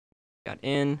Got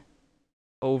in,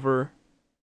 over,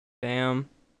 bam,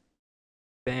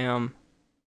 bam,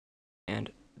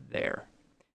 and there.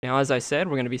 Now, as I said,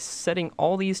 we're going to be setting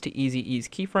all these to easy ease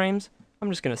keyframes. I'm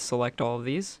just going to select all of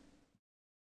these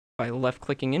by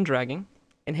left-clicking and dragging,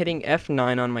 and hitting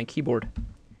F9 on my keyboard.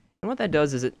 And what that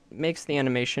does is it makes the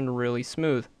animation really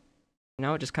smooth.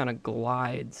 Now it just kind of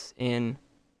glides in,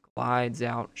 glides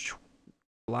out,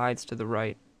 glides to the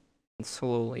right, and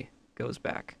slowly goes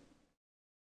back.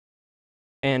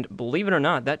 And believe it or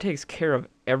not, that takes care of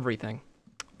everything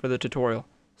for the tutorial.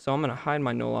 So I'm going to hide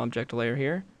my null object layer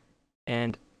here,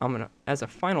 and I'm going to, as a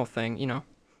final thing, you know,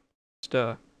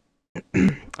 just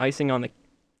icing on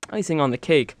the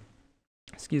cake,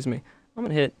 excuse me, I'm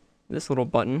going to hit this little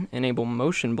button, enable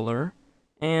motion blur,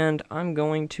 and I'm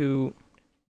going to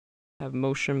have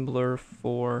motion blur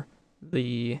for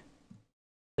the,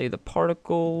 say, the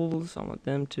particles. I want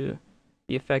them to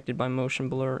be affected by motion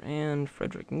blur, and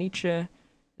Friedrich Nietzsche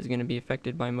is going to be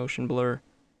affected by motion blur.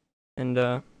 And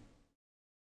yeah,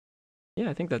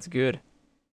 I think that's good.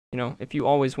 You know, if you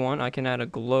always want, I can add a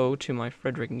glow to my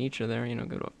Friedrich Nietzsche there. You know,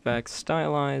 go to Effects,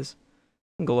 Stylize,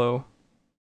 Glow,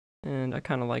 and I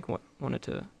kind of like want it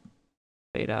to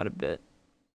fade out a bit,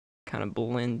 kind of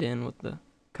blend in with the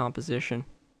composition,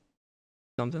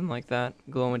 something like that.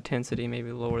 Glow intensity,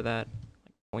 maybe lower that,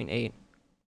 like 0.8,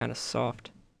 kind of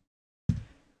soft.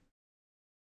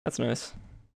 That's nice.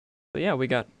 But yeah, we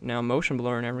got now motion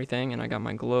blur and everything, and I got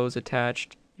my glows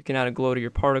attached. You can add a glow to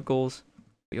your particles.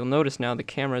 But you'll notice now the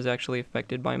camera is actually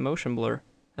affected by motion blur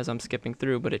as I'm skipping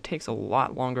through, but it takes a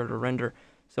lot longer to render.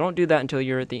 So don't do that until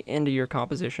you're at the end of your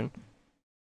composition,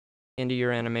 end of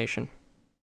your animation.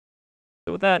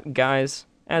 So with that, guys,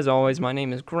 as always, my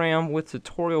name is Graham with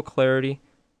TutorialClarity.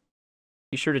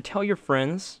 Be sure to tell your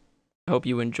friends. I hope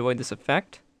you enjoyed this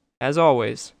effect. As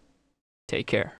always, take care.